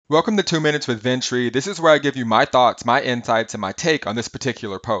Welcome to 2 Minutes with Ventry. This is where I give you my thoughts, my insights, and my take on this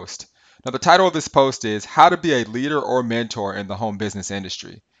particular post. Now, the title of this post is How to Be a Leader or Mentor in the Home Business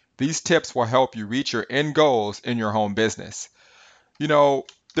Industry. These tips will help you reach your end goals in your home business. You know,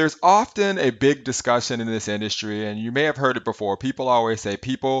 there's often a big discussion in this industry, and you may have heard it before. People always say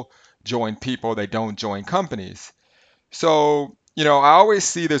people join people, they don't join companies. I always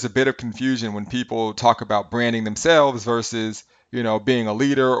see there's a bit of confusion when people talk about branding themselves versus, being a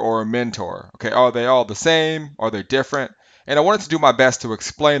leader or a mentor. Okay, are they all the same? Are they different? And I wanted to do my best to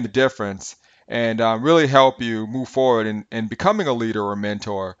explain the difference and really help you move forward in becoming a leader or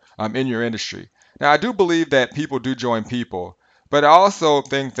mentor in your industry. Now, I do believe that people do join people, but I also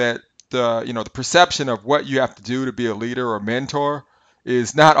think that the perception of what you have to do to be a leader or mentor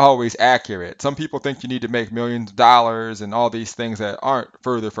is not always accurate. Some people think you need to make millions of dollars and all these things that aren't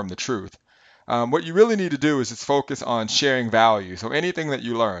further from the truth. What you really need to do is just focus on sharing value. So anything that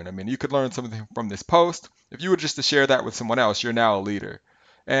you learn, I mean, you could learn something from this post. If you were just to share that with someone else, you're now a leader.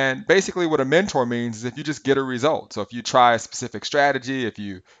 And basically, what a mentor means is if you just get a result. So if you try a specific strategy, if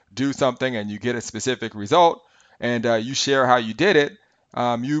you do something and you get a specific result, and you share how you did it,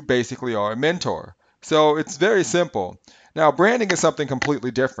 you basically are a mentor. So it's very simple. Now, branding is something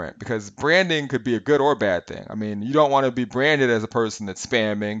completely different because branding could be a good or bad thing. I mean, you don't want to be branded as a person that's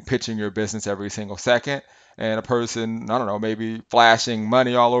spamming, pitching your business every single second, and a person, I don't know, maybe flashing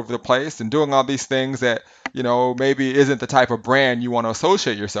money all over the place and doing all these things that, maybe isn't the type of brand you want to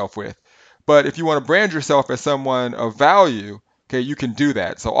associate yourself with. But if you want to brand yourself as someone of value, okay, you can do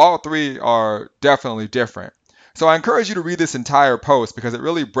that. So all three are definitely different. So I encourage you to read this entire post because it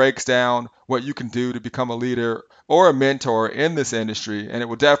really breaks down what you can do to become a leader or a mentor in this industry, and it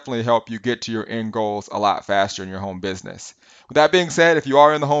will definitely help you get to your end goals a lot faster in your home business. With that being said, if you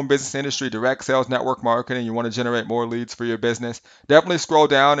are in the home business industry, direct sales, network marketing, you want to generate more leads for your business, definitely scroll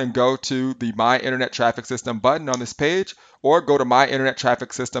down and go to the My Internet Traffic System button on this page, or go to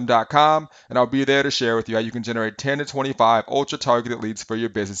myinternettrafficsystem.com, and I'll be there to share with you how you can generate 10 to 25 ultra targeted leads for your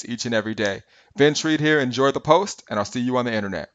business each and every day. Vince Reed here. Enjoy the post, and I'll see you on the internet.